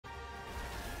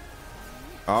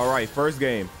All right, first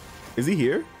game. Is he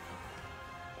here?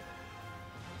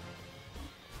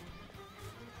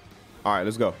 All right,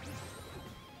 let's go.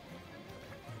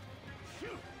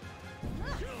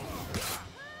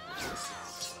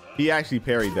 He actually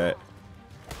parried that.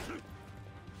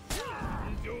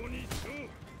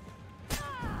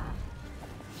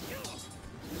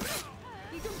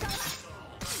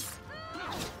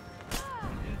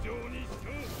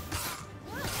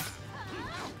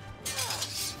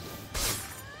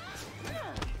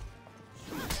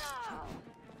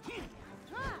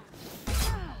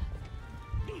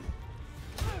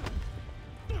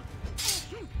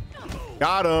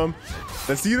 Got him.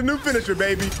 Let's see the new finisher,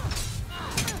 baby.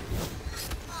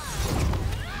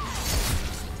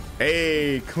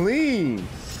 Hey, clean.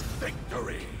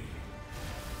 Victory.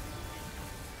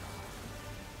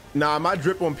 Nah, my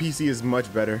drip on PC is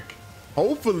much better.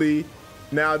 Hopefully,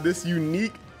 now this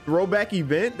unique throwback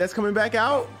event that's coming back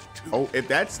out. Oh, if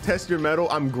that's Test Your Metal,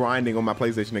 I'm grinding on my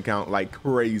PlayStation account like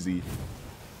crazy.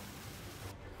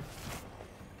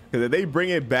 Because if they bring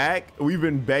it back, we've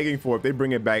been begging for it. If they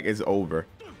bring it back, it's over.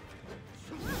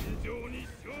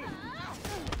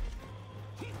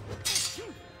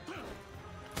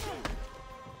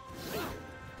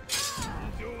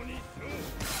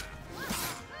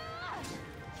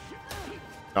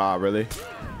 Ah, really?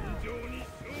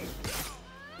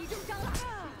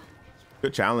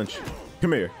 Good challenge.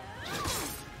 Come here.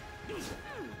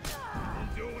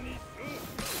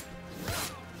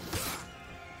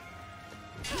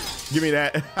 Give me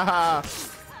that. I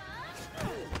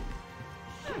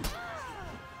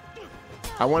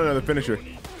want another finisher.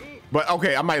 But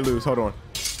okay, I might lose. Hold on.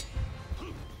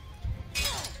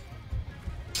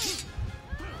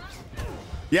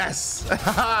 Yes.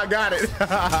 Got it.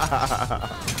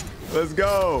 Let's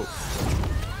go.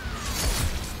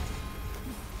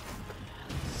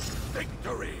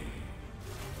 Victory.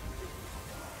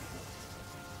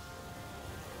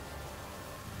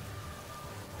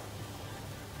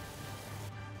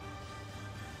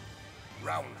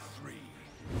 Round 3.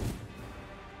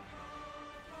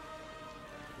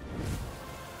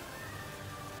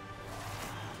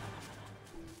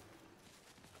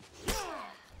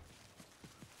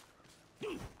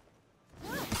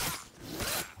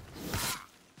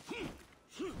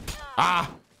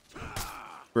 Ah.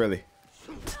 Really?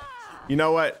 You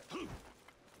know what?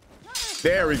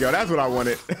 There we go. That's what I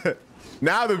wanted.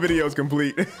 Now the video's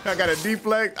complete. I got a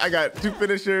deflect. I got 2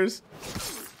 finishers.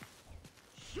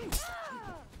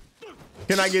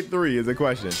 Can I get 3 is the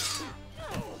question.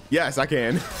 Yes, I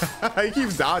can. He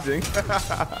keeps dodging.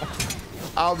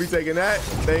 I'll be taking that.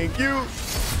 Thank you.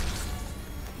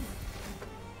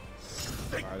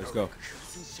 All right, let's go.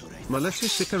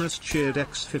 Malicious Icarus cheered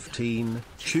X15.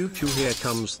 Choo choo, here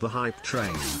comes the hype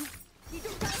train.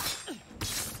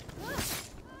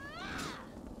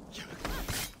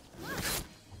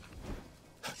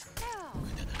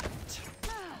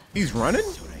 He's running?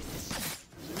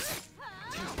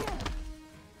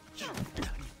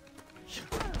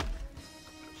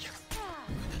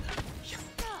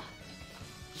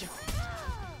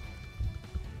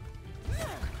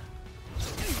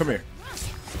 Come here.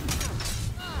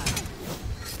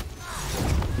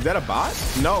 Is that a bot?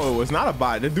 No, it was not a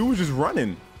bot. The dude was just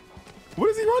running. What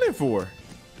is he running for?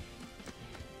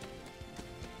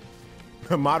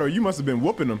 Hamato, you must have been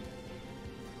whooping him.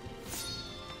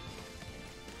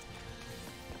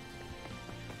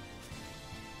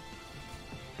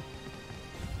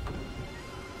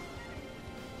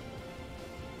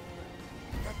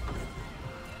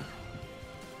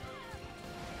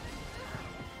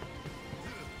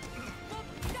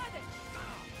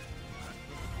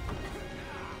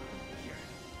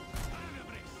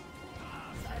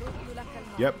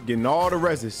 Yep, getting all the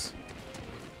reses.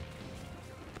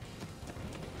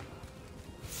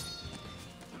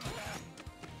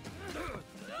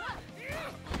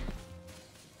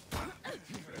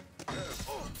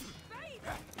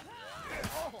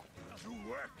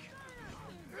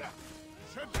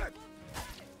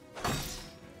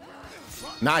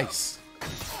 Nice.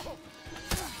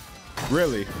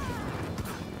 Really?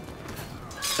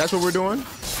 That's what we're doing?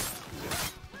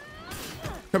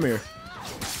 Come here.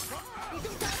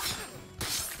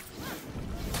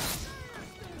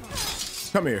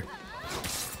 Come here.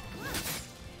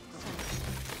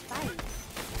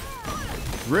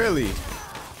 Really?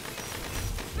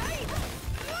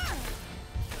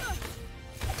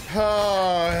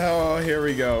 Oh, here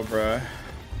we go, bruh.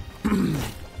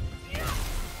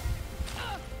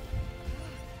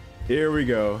 Here we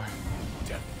go.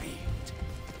 Defeat.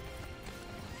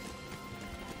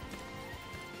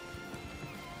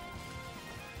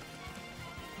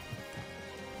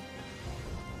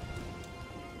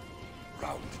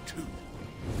 Round 2.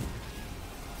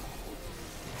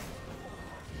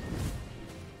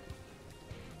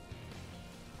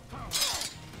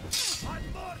 Ad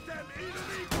mortem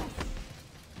inimicus!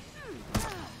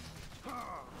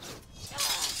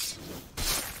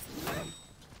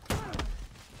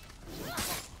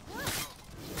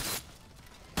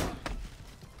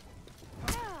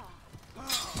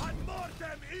 Ad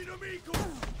mortem inimicus!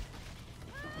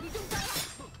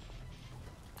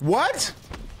 What?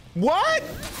 What?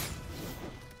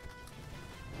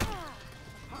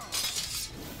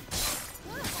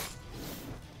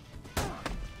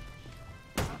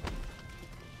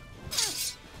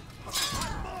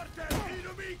 Ad mortem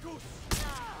inimicus!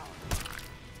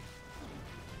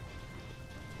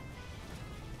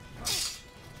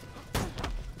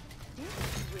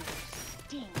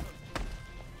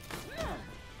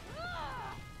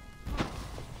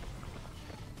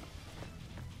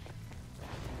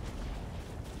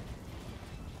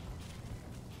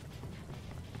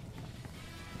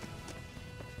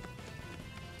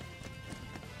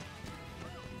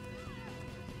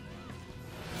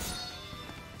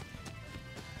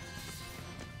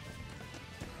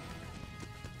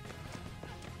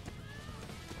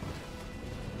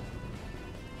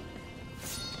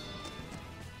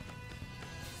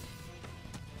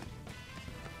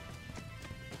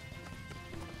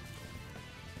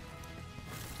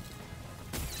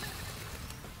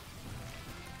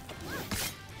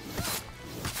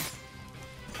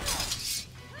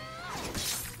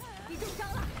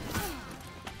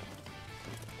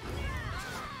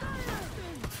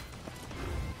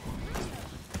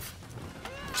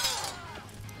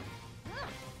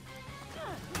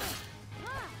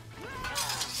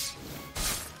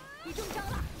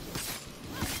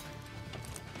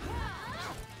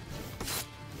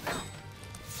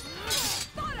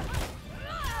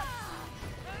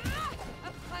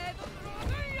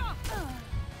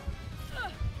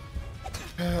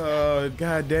 Oh,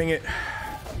 God dang it.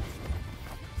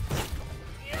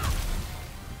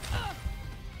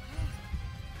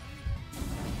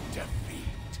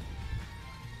 Defeat.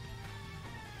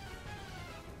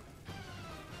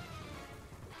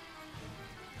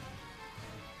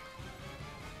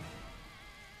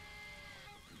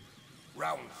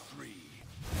 Round 3.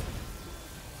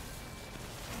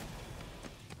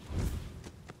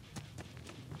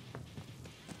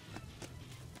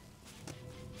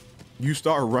 You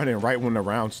start running right when the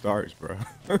round starts, bro.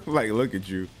 Like, look at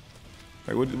you.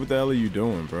 Like, what the hell are you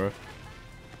doing, bro?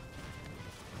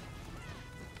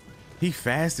 He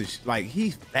fast as like,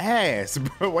 he fast,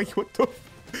 bro. Like, what the?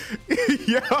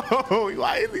 Yo,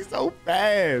 why is he so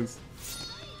fast?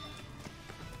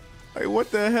 Like,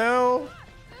 what the hell?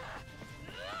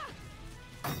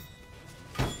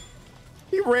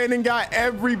 He ran and got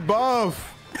every buff.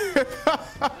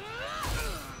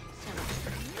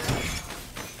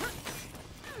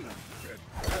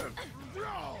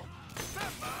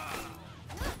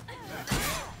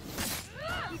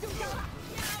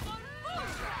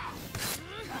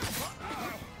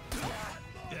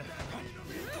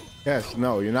 Yes,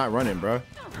 no, you're not running, bro.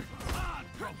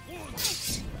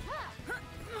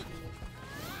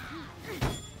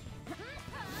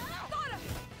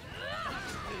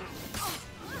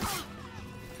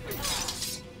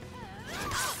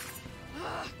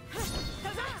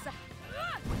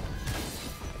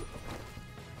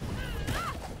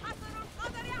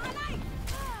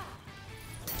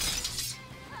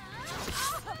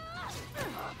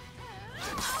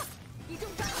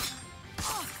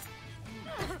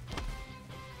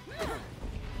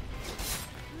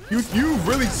 You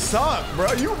really suck,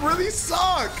 bro. You really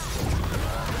suck.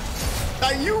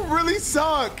 Like, you really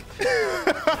suck.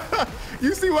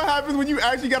 You see what happens when you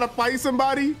actually gotta fight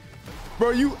somebody?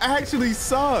 Bro, you actually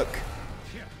suck.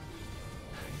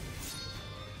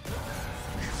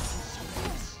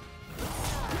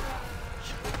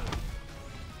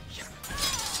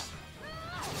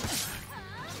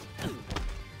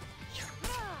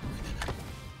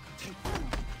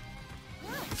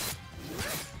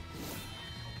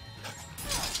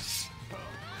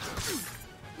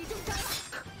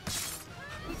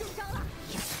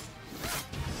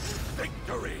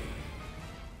 Victory.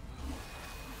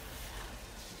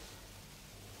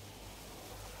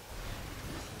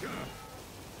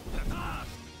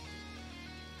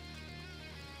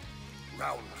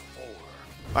 Round 4.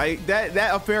 Like,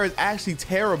 that affair is actually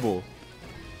terrible.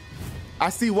 I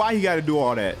see why he got to do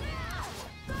all that.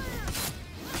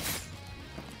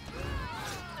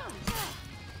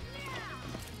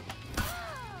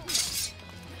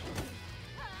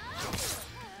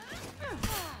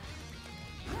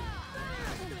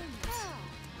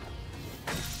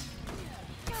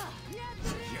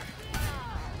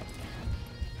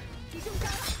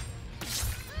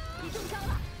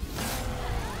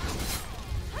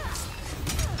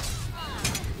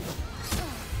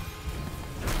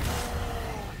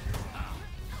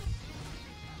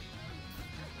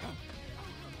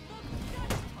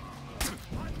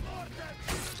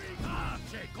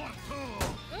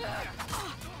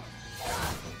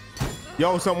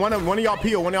 Yo, one of y'all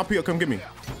peel. One of y'all peel. Come get me.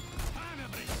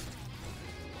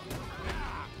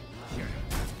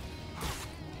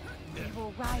 We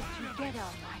will rise together,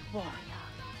 my warrior.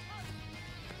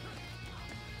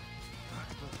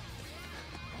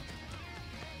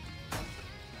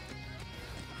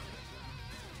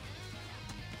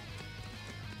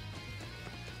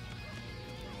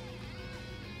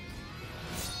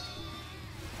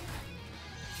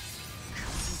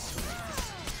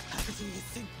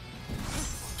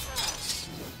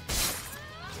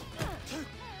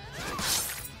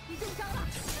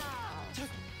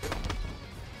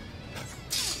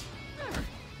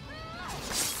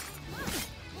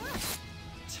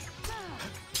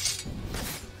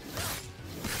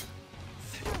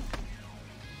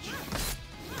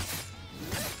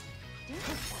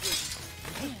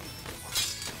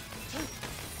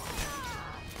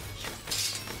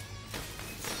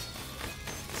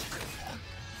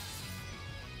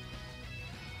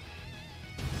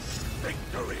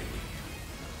 Victory!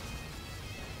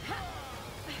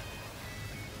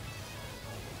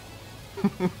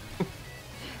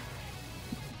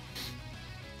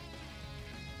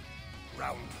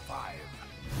 Round 5.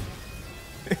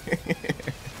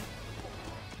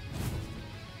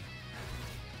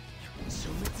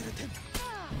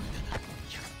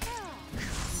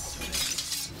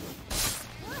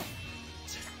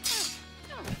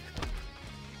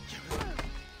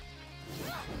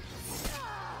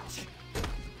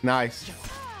 Nice.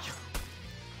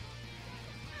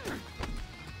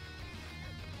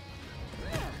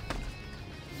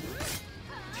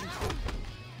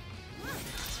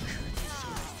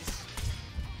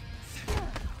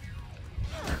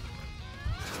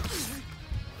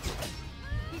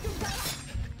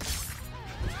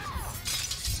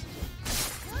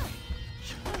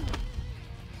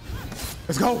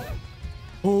 Let's go.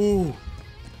 Ooh.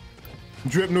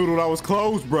 Drip noodle, that was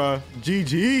close, bruh.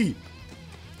 GG.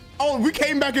 Oh, we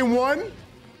came back and won?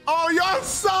 Oh, y'all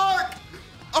suck.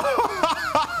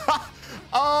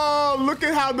 Oh, look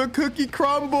at how the cookie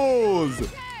crumbles.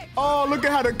 Oh, look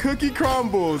at how the cookie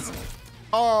crumbles.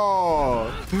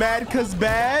 Oh, mad cause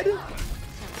bad?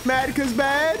 Mad cause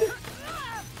bad?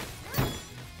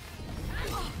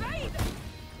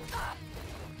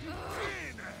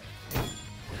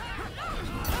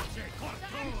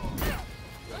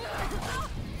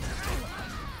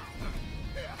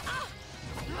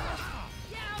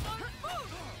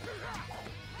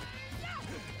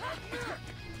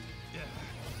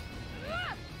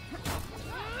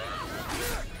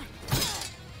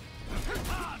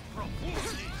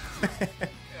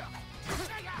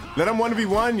 Let him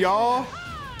 1v1, y'all.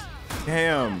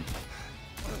 Damn.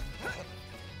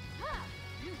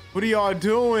 What are y'all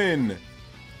doing?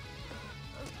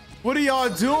 What are y'all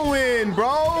doing,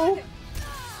 bro?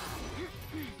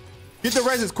 Get the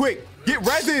reses quick. Get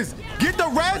reses. Get the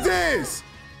reses.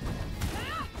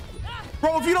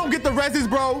 Bro, if you don't get the reses,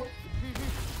 bro,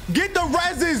 get the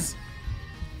reses.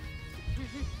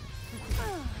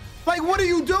 Like, what are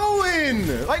you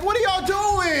doing? Like, what are y'all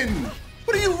doing?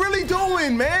 What are you really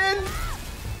doing, man?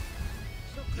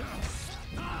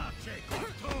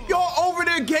 Y'all over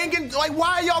there ganking. Like,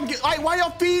 why y'all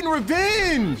feeding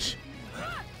revenge?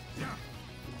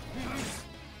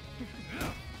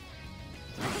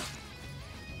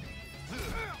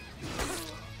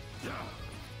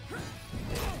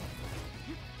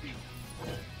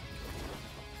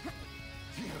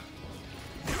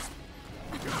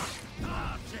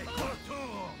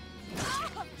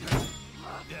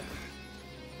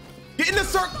 Get in the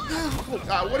circle. Oh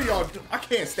God, what are y'all doing? I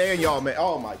can't stand y'all, man.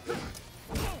 Oh my God.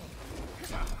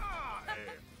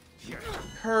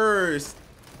 Cursed.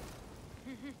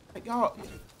 Like, y'all.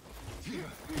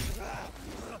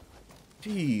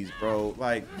 Jeez, bro.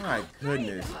 Like, my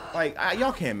goodness. Like,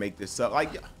 y'all can't make this up.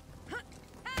 Like,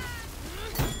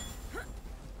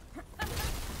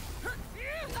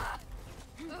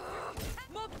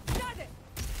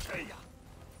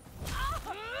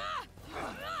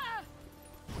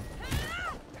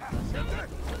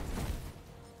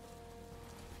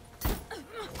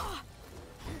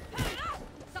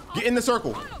 get in the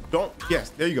circle. Don't.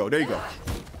 Yes, there you go. There you go.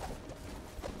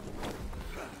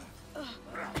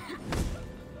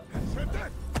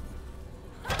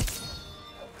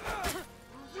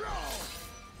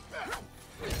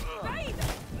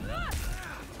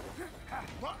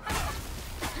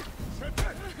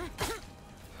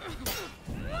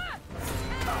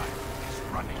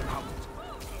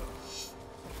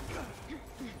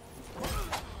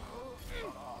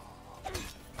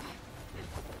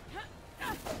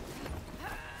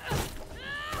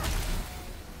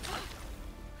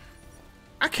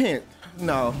 I can't.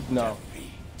 No.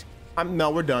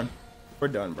 No, we're done. We're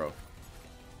done, bro.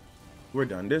 We're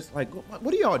done. This like,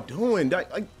 what are y'all doing?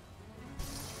 Like,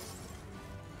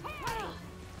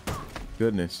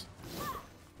 goodness.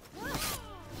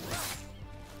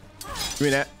 Give me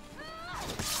that.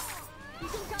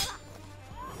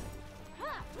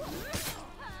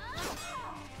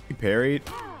 He parried.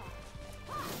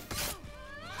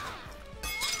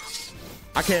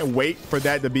 I can't wait for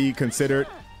that to be considered.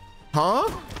 Huh?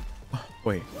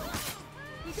 Wait.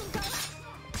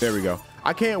 There we go.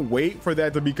 I can't wait for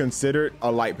that to be considered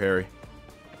a light parry.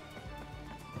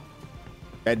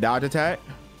 That dodge attack.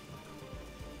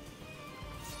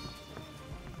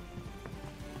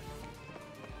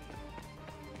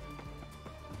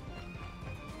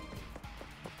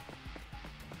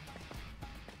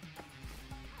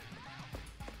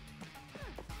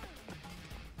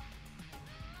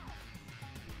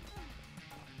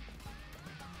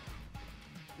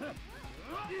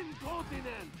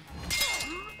 Incontinent.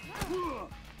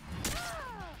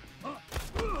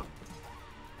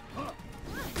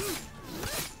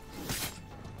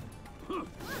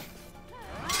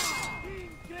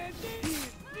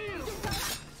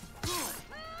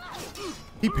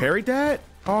 He parried that?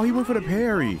 Oh, he went for the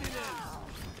parry.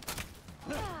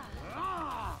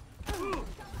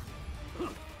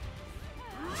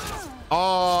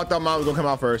 Oh, I thought mine was gonna come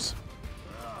out first.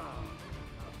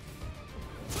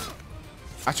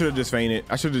 I should have just fainted.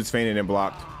 I should have just fainted and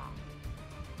blocked.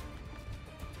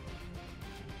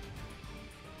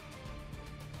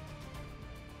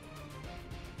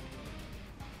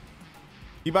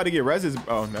 He about to get reses.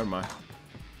 Oh, never mind.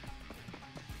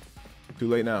 Too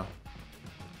late now.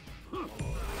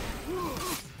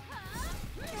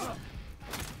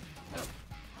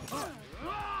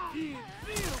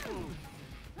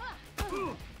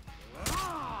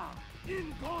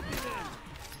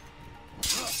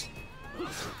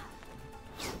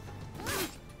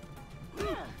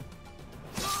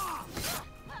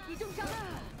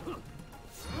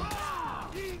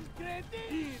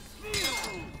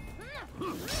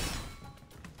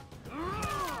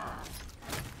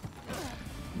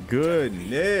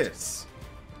 Goodness.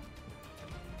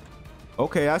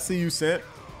 Okay, I see you, Sent.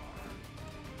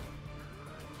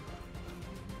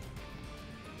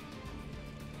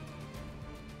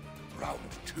 Round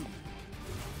 2.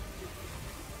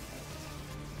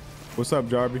 What's up,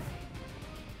 Jarby?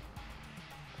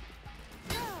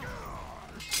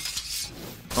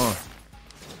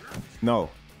 No.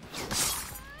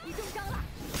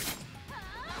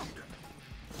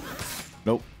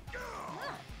 Nope.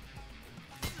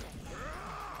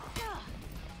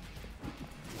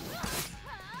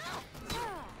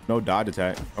 No dodge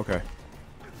attack. Okay.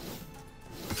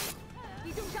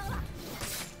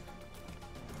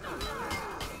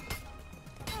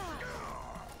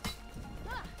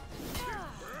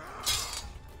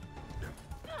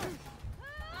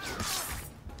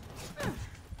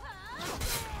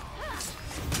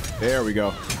 There we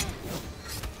go.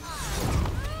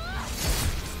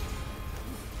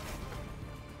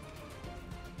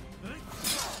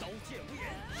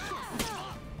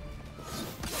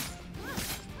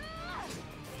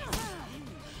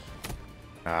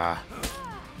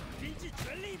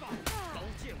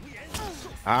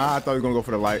 I thought he was gonna go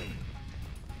for the light.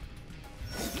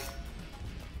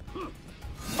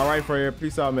 All right, Freya,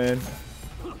 peace out, man.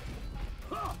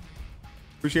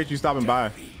 Appreciate you stopping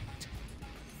by.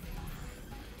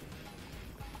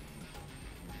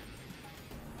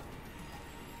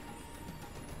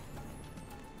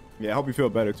 Yeah, I hope you feel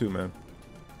better too, man.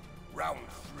 Round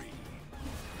 3.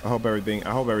 I hope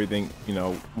everything, you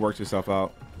know, works itself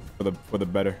out for the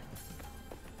better.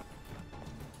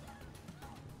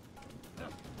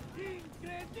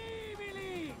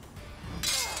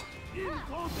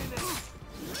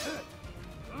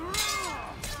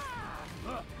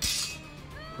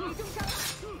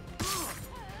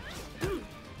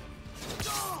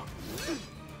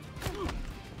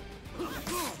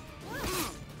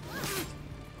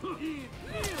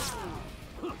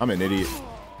 I'm an idiot.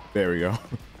 There we go.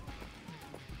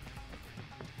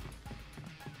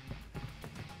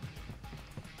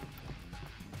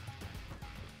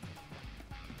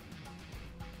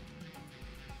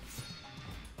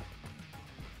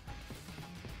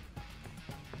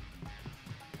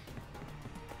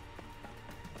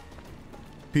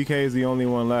 PK is the only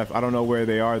one left. I don't know where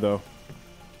they are though.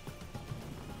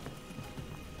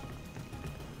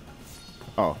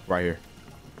 Oh, right here.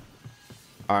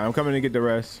 All right, I'm coming to get the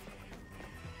rest.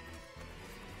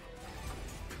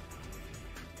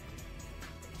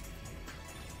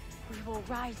 We will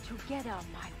rise together,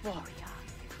 my warrior.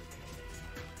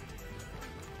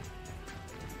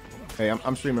 Hey,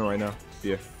 I'm streaming right now.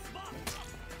 Yeah.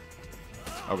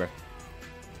 Okay.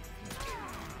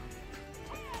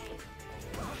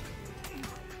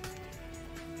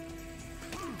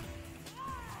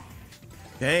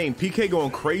 Dang, PK going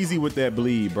crazy with that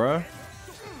bleed, bruh.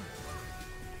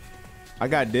 I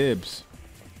got dibs.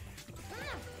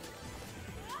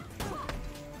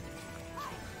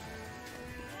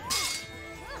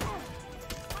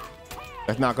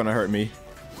 That's not gonna hurt me.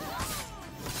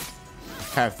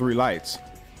 Have 3 lights.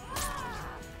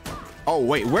 Oh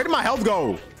wait, where did my health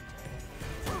go?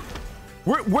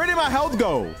 Where did my health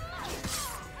go?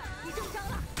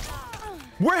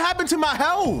 What happened to my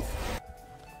health?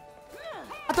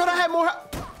 I thought I had more.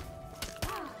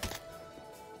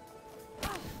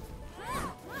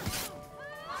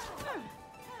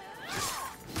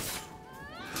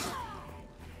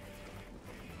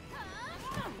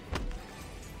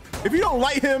 If you don't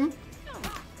light him.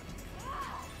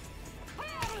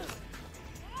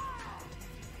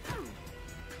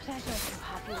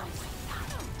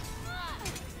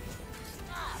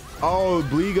 Oh,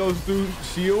 bleed goes through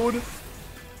shield.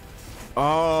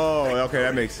 Oh, okay,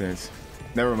 that makes sense.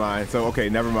 Never mind. So, okay,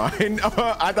 never mind.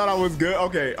 I thought I was good.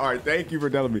 Okay, all right. Thank you for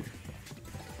telling me.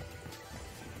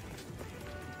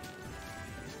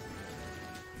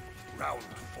 Round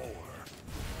 4.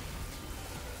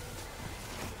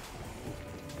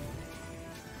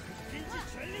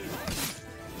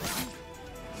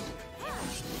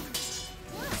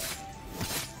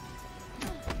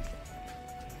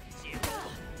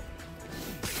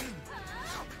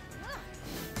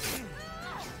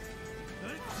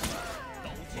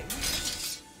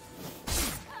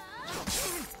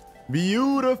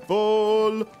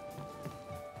 Beautiful.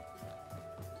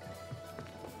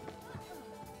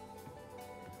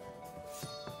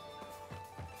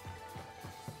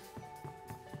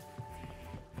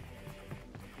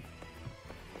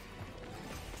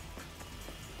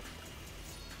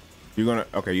 You're gonna,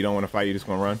 okay, you don't want to fight, you just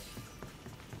gonna run?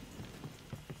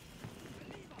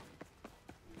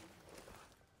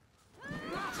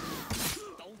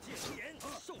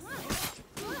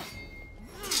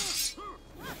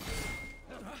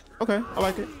 Okay, I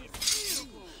like it.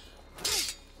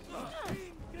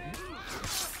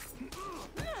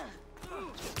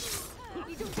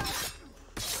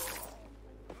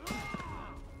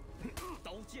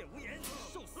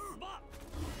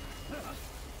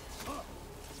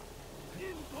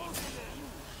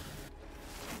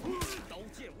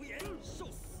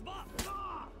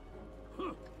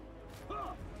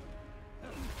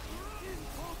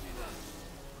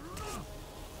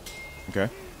 Okay.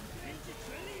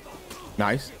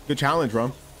 Nice. Good challenge,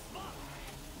 Rum.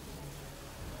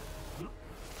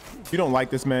 You don't like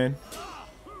this man?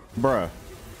 Bruh.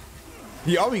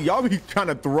 Y'all be trying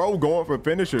to throw going for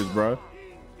finishers, bruh.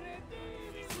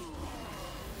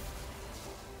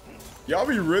 Y'all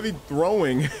be really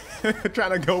throwing,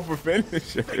 trying to go for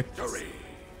finishers. Victory.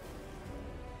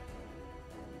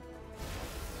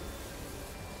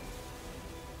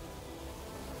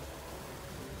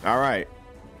 All right.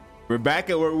 We're back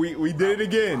at where we did it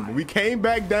again. We came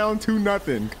back down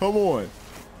 2-0. Come on.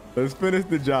 Let's finish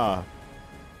the job.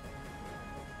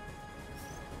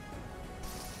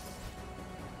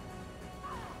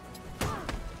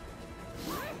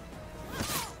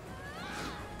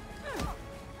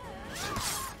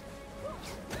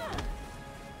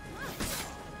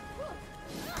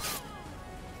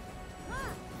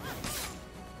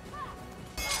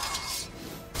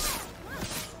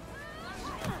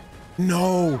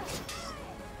 No.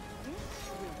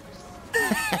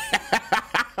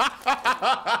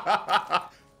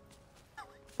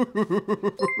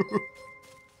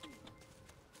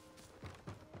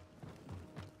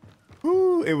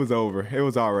 Ooh, it was over. It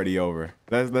was already over.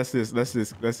 Let's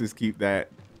just keep that.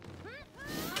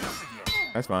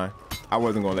 That's fine. I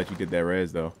wasn't gonna let you get that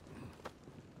res though.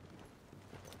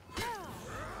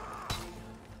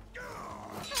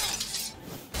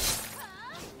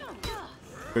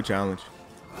 Good challenge.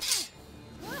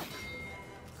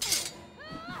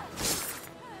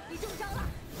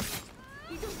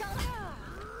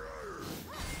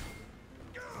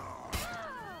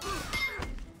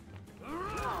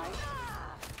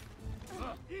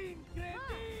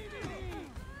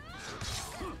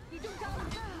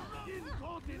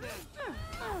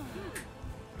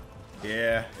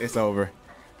 Yeah, it's over.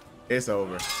 It's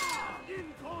over.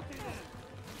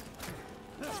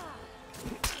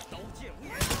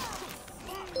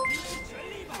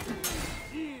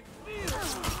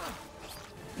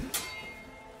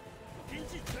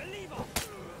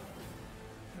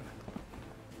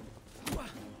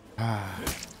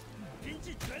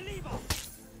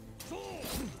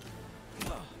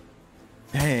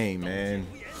 Dang, man.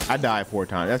 I died 4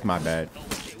 times. That's my bad.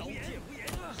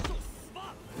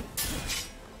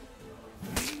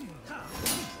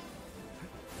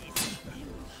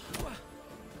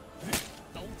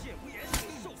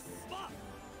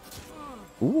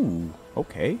 Ooh,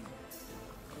 okay.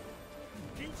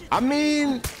 I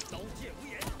mean,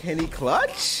 can he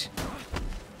clutch?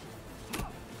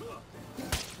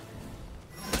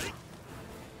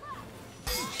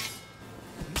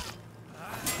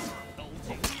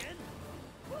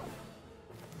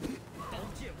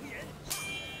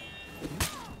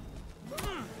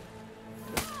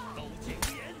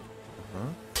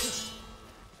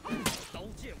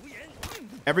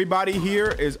 Everybody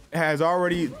here has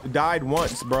already died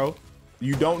once, bro.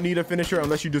 You don't need a finisher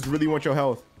unless you just really want your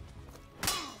health.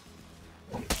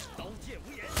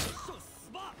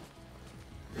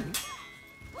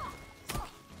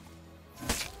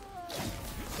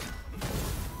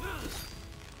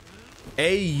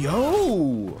 Hey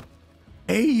yo,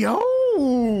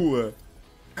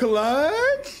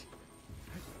 clutch.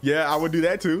 Yeah, I would do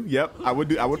that too. Yep, I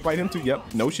would fight him too.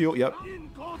 Yep, no shield. Yep.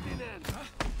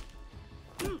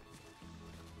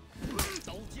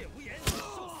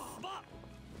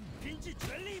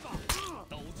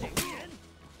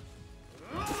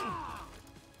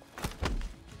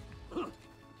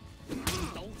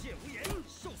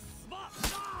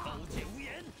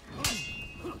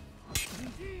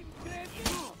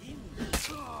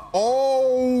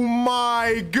 Oh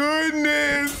my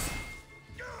goodness.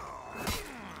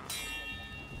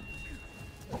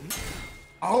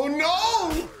 Oh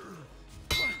no.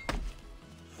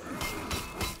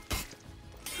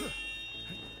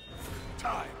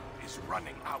 Time is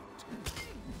running out.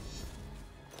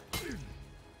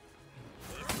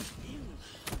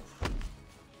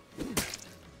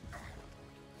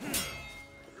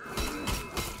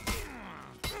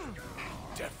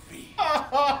 Defeat.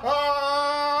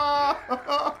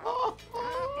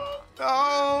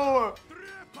 No.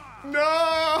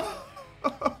 No.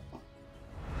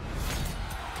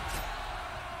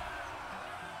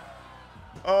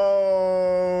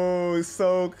 Oh,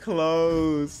 so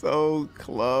close, so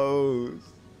close.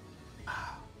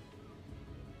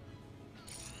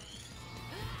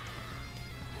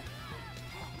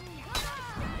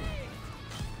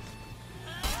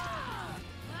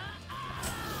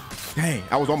 Dang,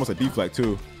 I was almost a deflect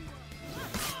too.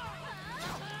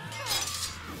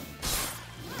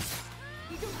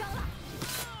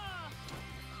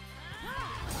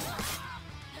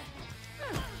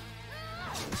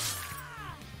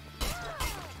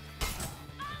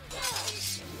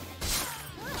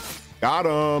 Got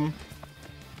him.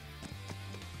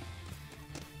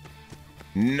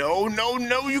 No, no,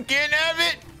 no, you can't have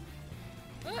it.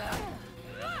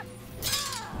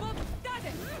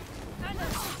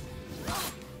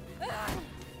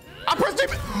 I pressed him.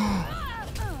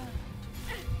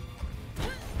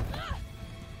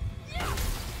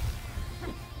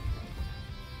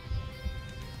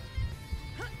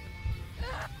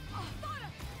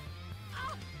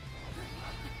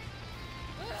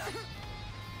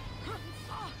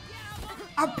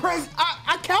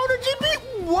 I counter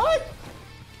GP. What?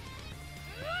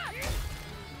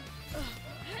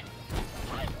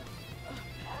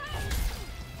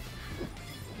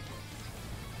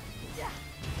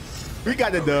 We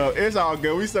got the dub. It's all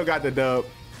good. We still got the dub.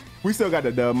 We still got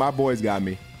the dub. My boys got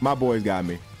me. My boys got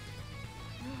me.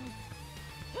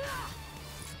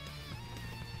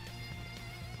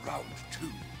 Round 2.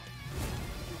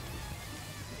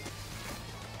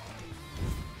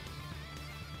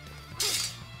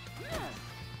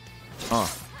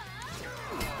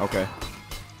 Okay.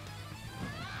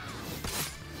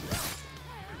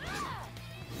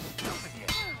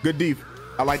 Good deep.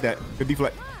 I like that. Good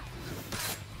deflect.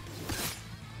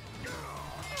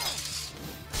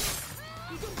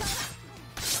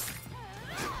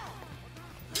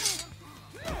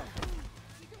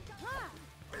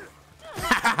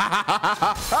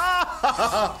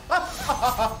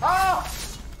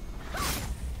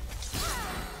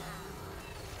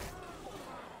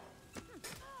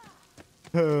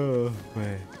 Oh,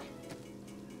 man.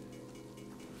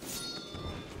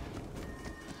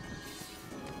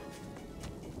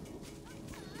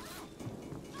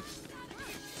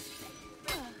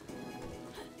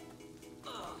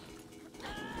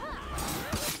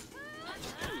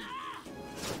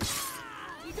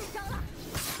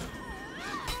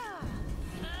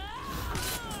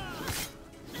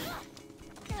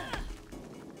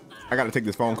 I gotta take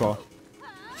this phone call.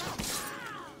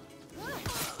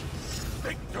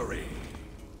 Victory.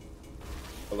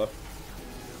 Hello?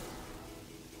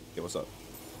 Yeah, what's up?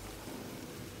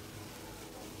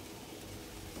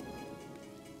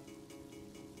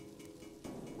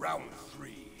 Round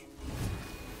 3.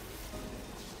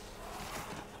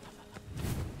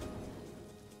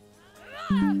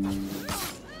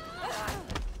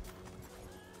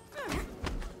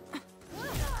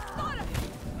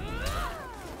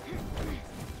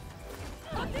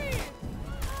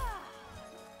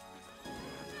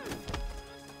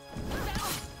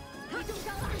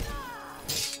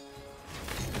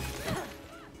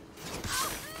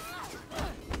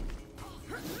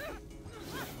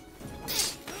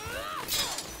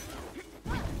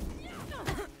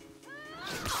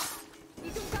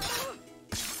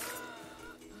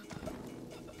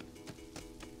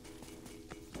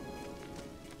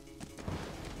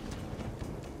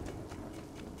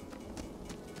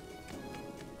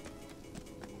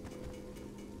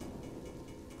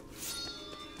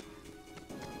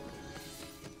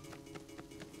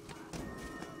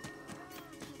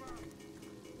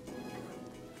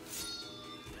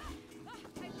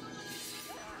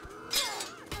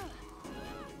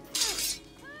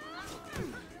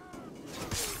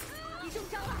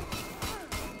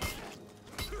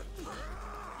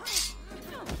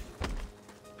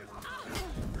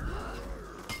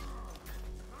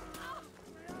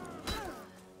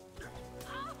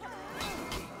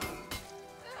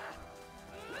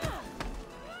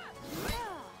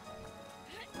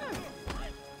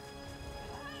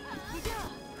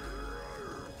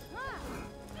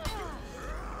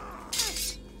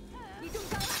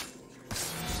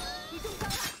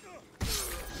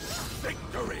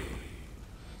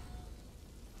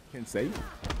 Can't say.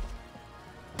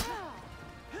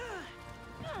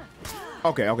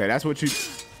 Okay, okay, that's what you.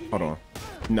 Hold on.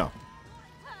 No.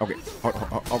 Okay.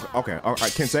 Okay. All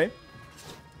right. Can say.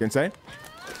 Can say.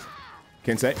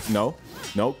 Can say. No.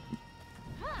 Nope.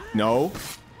 No.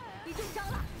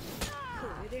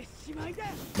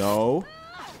 No.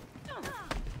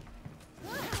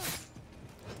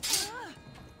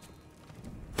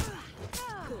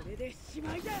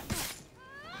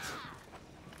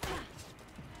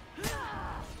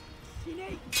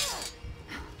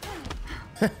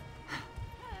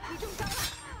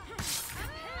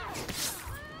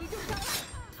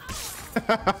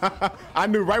 I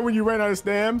knew right when you ran out of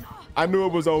stam, I knew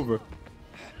it was over.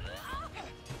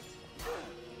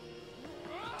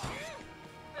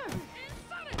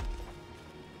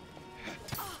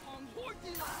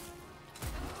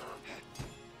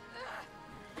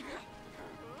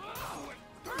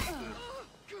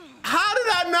 How did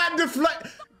I not deflect?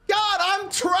 God, I'm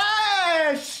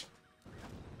trash.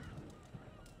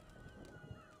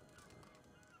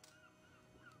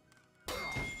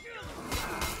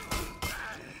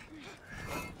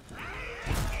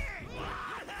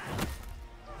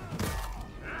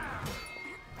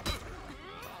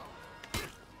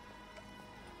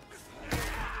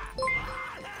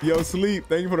 Yo, Sleep,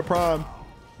 thank you for the prime.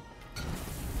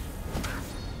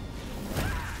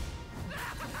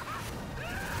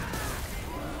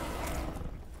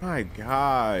 My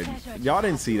God, y'all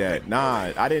didn't see that.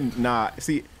 Nah, I didn't. Nah,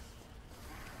 see,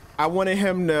 I wanted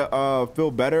him to feel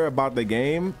better about the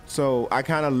game, so I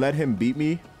kind of let him beat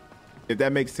me, if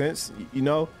that makes sense, you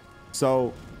know?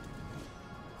 So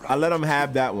I let him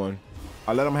have that one.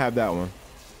 I let him have that one.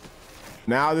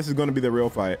 Now this is going to be the real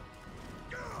fight.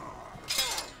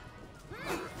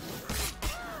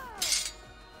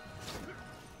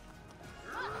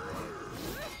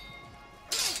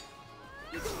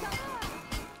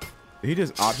 Did he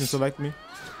just option select me?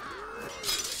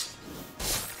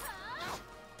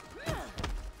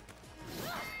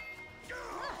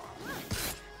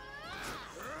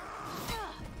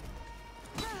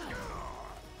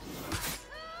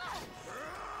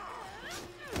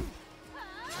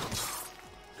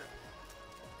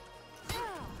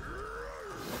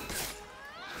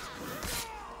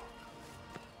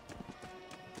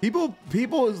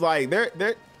 People is like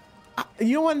they're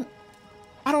you know what?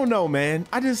 I don't know, man.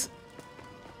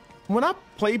 When I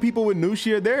play people with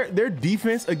Nushir, their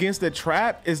defense against the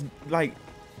trap is like,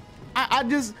 I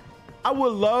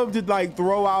would love to like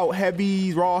throw out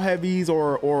heavies, raw heavies,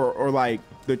 or like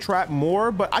the trap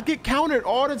more, but I get countered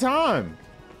all the time.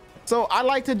 So I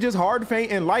like to just hard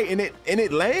feint and light, and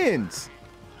it lands.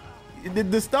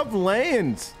 The stuff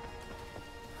lands.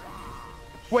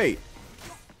 Wait,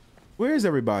 where is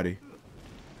everybody?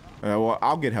 Well,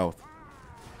 I'll get health.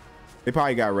 They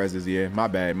probably got reses. Yeah, my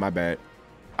bad, my bad.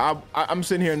 I'm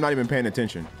sitting here and not even paying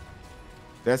attention.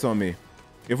 That's on me.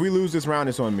 If we lose this round,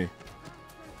 it's on me.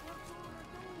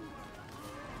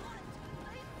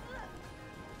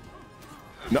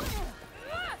 No.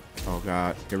 Oh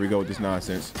God, here we go with this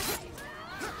nonsense.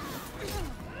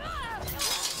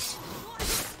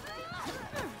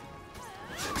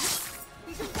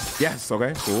 Yes,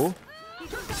 okay, cool.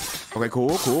 Okay,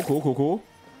 cool.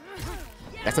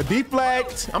 That's a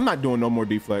deflect. I'm not doing no more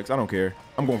deflects. I don't care.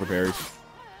 I'm going for parries.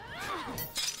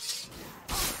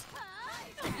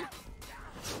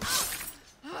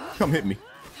 Come hit me.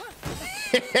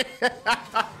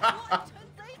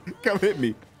 Come hit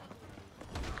me.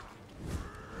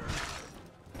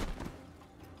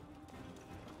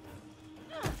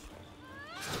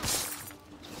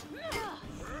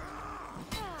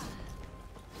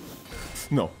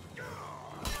 No.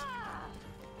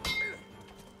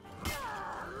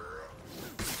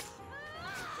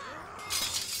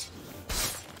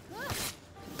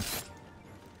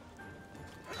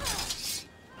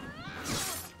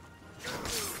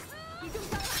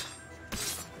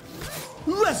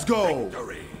 Let's go.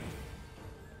 Victory.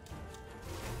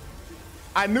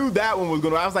 I knew that one was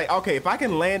gonna. I was like, okay, if I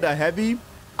can land a heavy,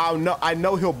 I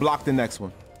know he'll block the next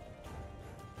one.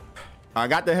 I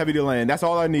got the heavy to land. That's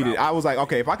all I needed. I was like,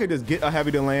 okay, if I could just get a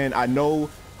heavy to land, I know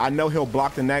he'll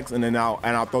block the next, and then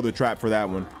I'll throw the trap for that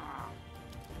one.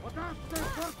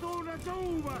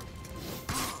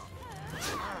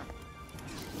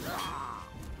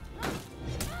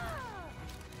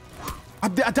 I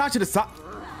dodged to the side.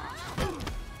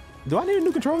 Do I need a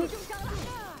new controller?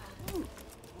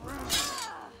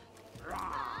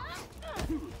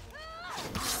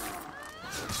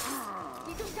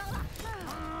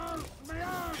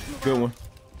 Good one.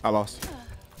 I lost.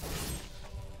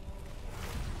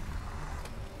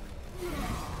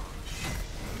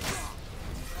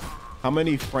 How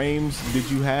many frames did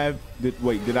you have?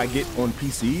 Did I get on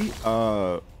PC?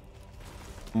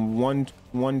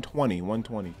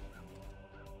 120.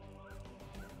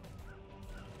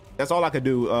 That's all I could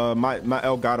do. My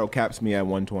Elgato caps me at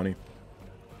 120.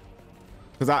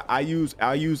 Cause I use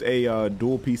a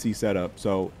dual PC setup,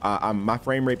 so my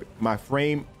frame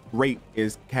rate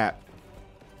is capped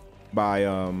by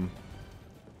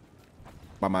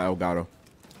my Elgato.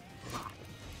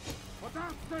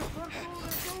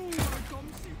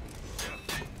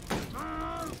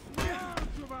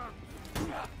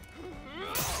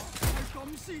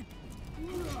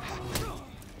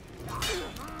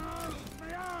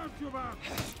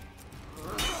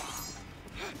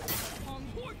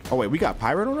 Oh wait, we got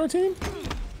Pirate on our team?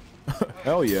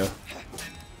 Hell yeah.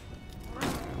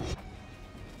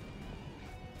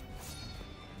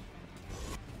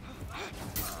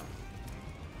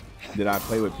 Did I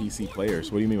play with PC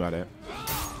players? What do you mean by that?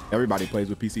 Everybody plays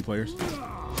with PC players.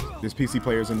 There's PC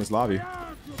players in this lobby.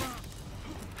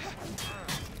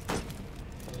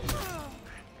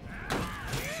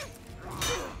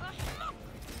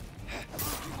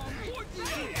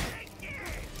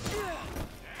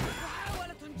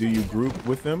 Do you group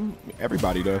with them?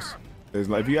 Everybody does.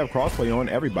 If you have crossplay on,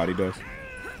 everybody does.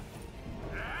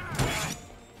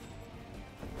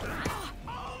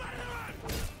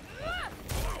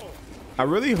 I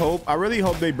really hope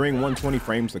they bring 120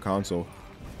 frames to console.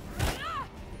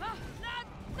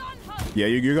 Yeah,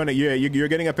 you're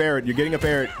getting a parrot. You're getting a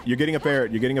parrot. You're getting a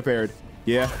parrot. You're getting a parrot.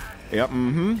 Yeah. Yep.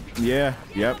 Yeah.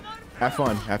 Yep. Have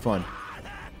fun. Have fun.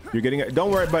 You're getting it.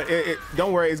 Don't worry, but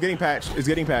don't worry. It's getting patched. It's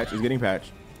getting patched. It's getting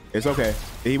patched. It's okay.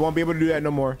 He won't be able to do that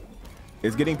no more.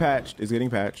 It's getting patched. It's getting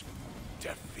patched.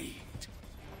 Defeat.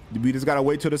 We just gotta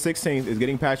wait till the 16th. It's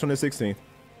getting patched on the 16th.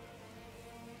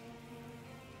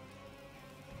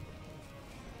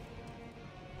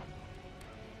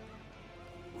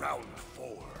 Round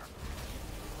 4.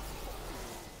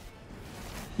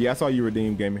 Yeah, I saw you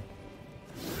redeem gaming.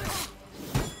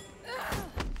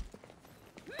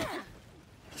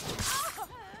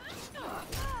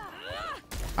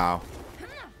 Ow.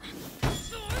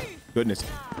 Goodness.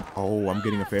 Oh, I'm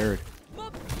getting a ferret.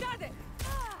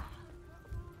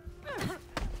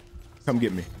 Come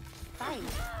get me.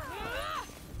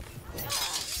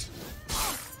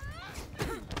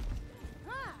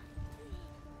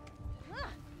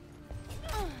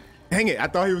 Dang it, I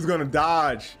thought he was gonna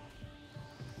dodge.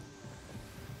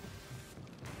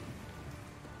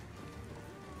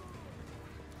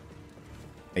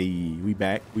 Hey, we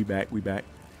back.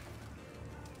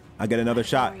 I get another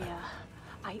shot. Warrior,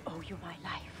 I owe you my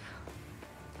life.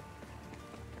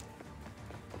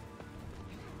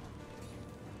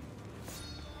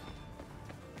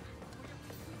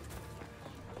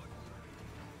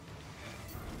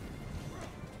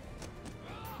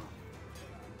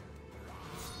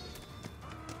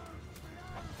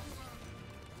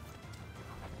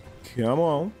 Come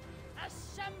on.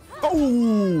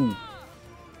 Oh!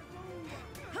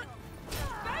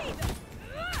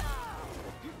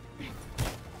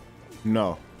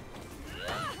 No.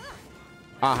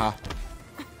 Aha.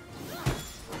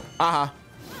 Aha.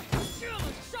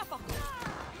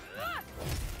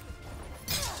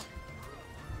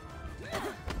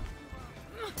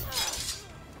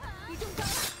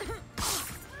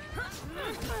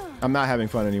 I'm not having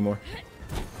fun anymore.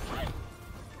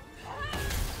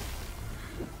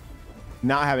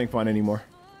 Not having fun anymore.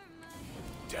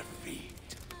 Defeat.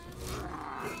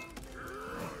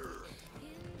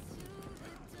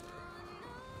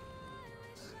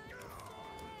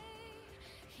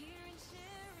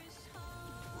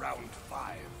 Round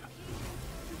 5.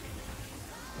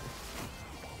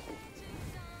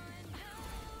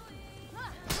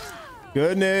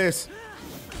 Goodness.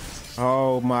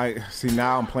 Oh my. See,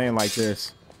 now I'm playing like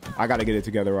this. I gotta get it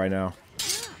together right now.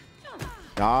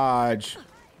 Dodge.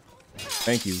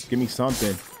 Thank you. Give me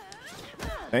something.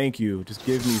 Thank you. Just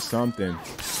give me something.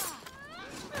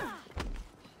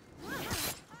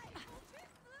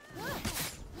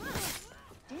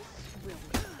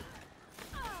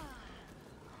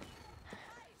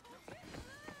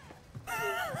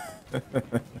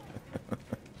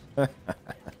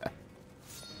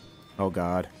 Oh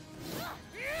God.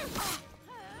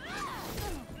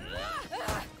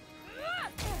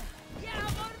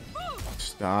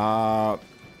 Stop.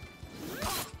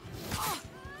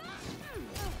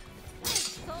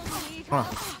 Huh.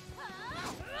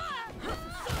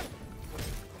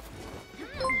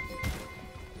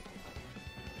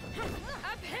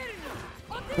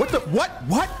 What the? What?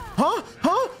 Huh?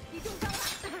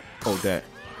 Oh, that.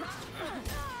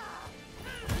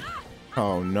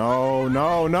 Oh, no.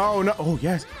 Oh,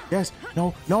 yes. Yes.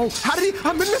 No. No. How did he?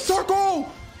 I'm in the circle.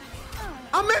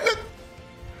 I'm in the.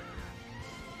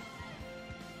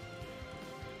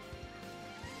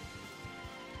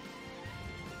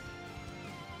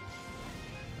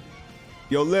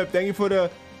 Yo, Lip, thank you for the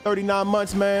 39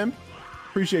 months, man.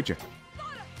 Appreciate you.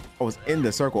 I was in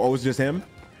the circle. Oh, it was just him?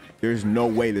 There's no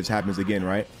way this happens again,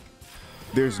 right?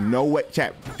 There's no way.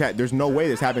 Chat, there's no way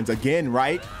this happens again,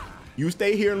 right? You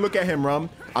stay here and look at him, Rum.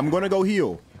 I'm going to go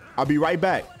heal. I'll be right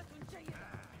back.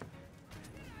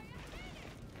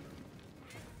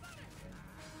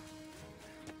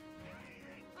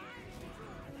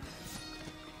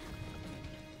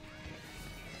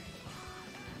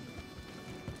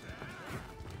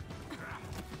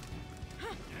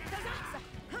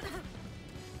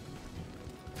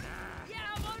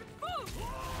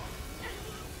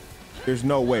 There's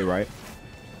no way, right?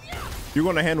 You're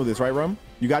going to handle this, right, Rum?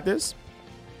 You got this?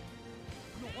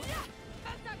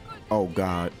 Oh,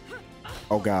 God.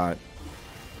 Oh, God.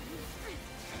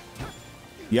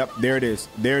 Yep, there it is.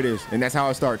 There it is. And that's how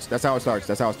it starts. That's how it starts.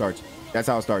 That's how it starts. That's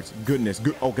how it starts. Goodness.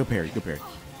 Good. Oh, good parry. Good parry.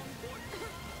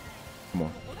 Come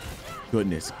on.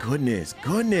 Goodness. Goodness.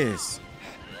 Goodness.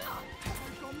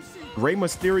 Rey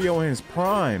Mysterio in his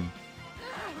prime.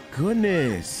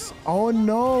 Goodness. Oh,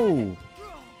 no.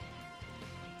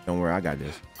 Don't worry, I got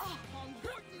this.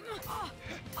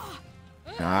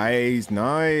 Nice,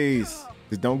 nice.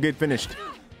 Just don't get finished.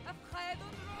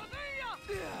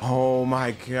 Oh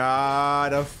my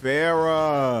God, a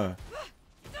Farah.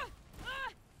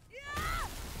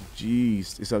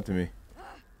 Jeez, it's up to me.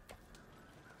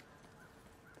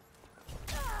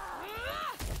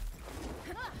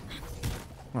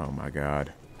 Oh my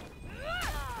God.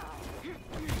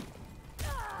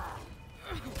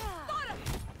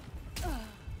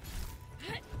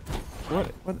 What?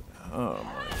 Oh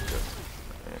my goodness.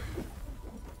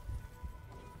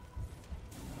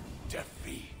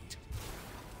 Defeat.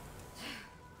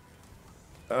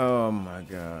 Oh my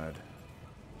God.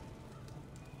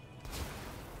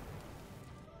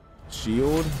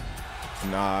 Shield?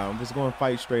 Nah, I'm just going to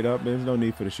fight straight up. There's no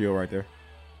need for the shield right there.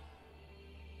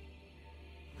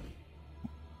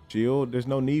 Shield, there's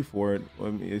no need for it. I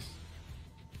mean, it's